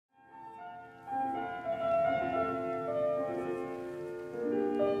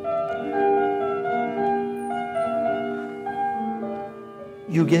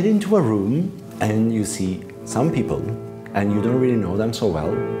You get into a room and you see some people and you don't really know them so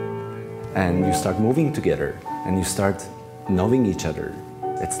well, and you start moving together and you start knowing each other.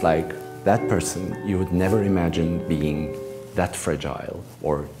 It's like that person you would never imagine being that fragile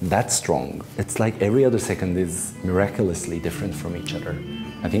or that strong. It's like every other second is miraculously different from each other.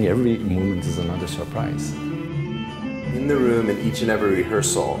 I think every movement is another surprise. In the room, in each and every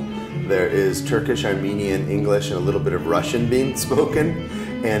rehearsal, there is Turkish, Armenian, English, and a little bit of Russian being spoken,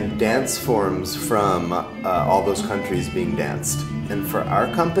 and dance forms from all those countries being danced. And for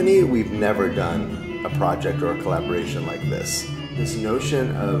our company, we've never done a project or a collaboration like this. This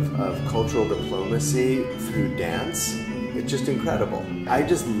notion of cultural diplomacy through dance, it's just incredible. I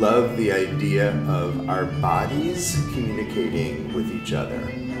just love the idea of our bodies communicating with each other.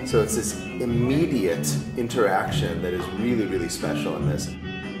 So it's this immediate interaction that is really, really special in this.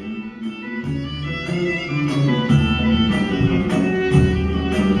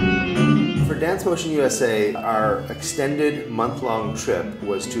 For DanceMotion USA, our extended month-long trip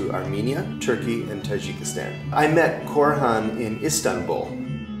was to Armenia, Turkey, and Tajikistan. I met Korhan in Istanbul.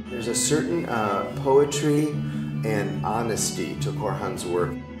 There's a certain poetry and honesty to Korhan's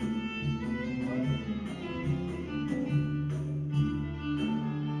work.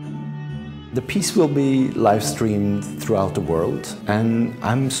 The piece will be live streamed throughout the world, and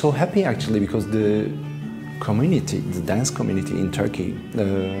I'm so happy actually because the community, the dance community in Turkey,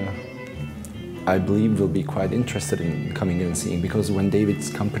 I believe will be quite interested in coming and seeing, because when David's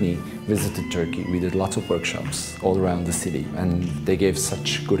company visited Turkey, we did lots of workshops all around the city and they gave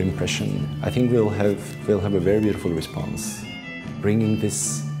such good impression. I think we'll have a very beautiful response. Bringing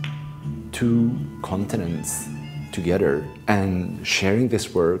these two continents together and sharing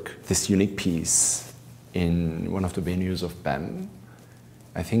this work, this unique piece in one of the venues of BAM,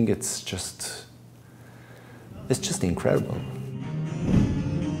 I think it's just incredible.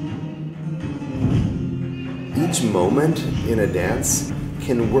 Each moment in a dance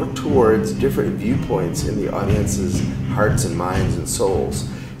can work towards different viewpoints in the audience's hearts and minds and souls.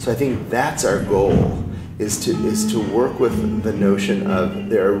 So I think that's our goal, is to work with the notion of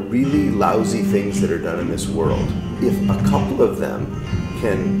there are really lousy things that are done in this world. If a couple of them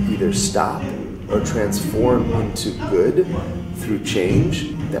can either stop or transform into good through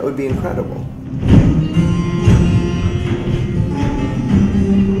change, that would be incredible.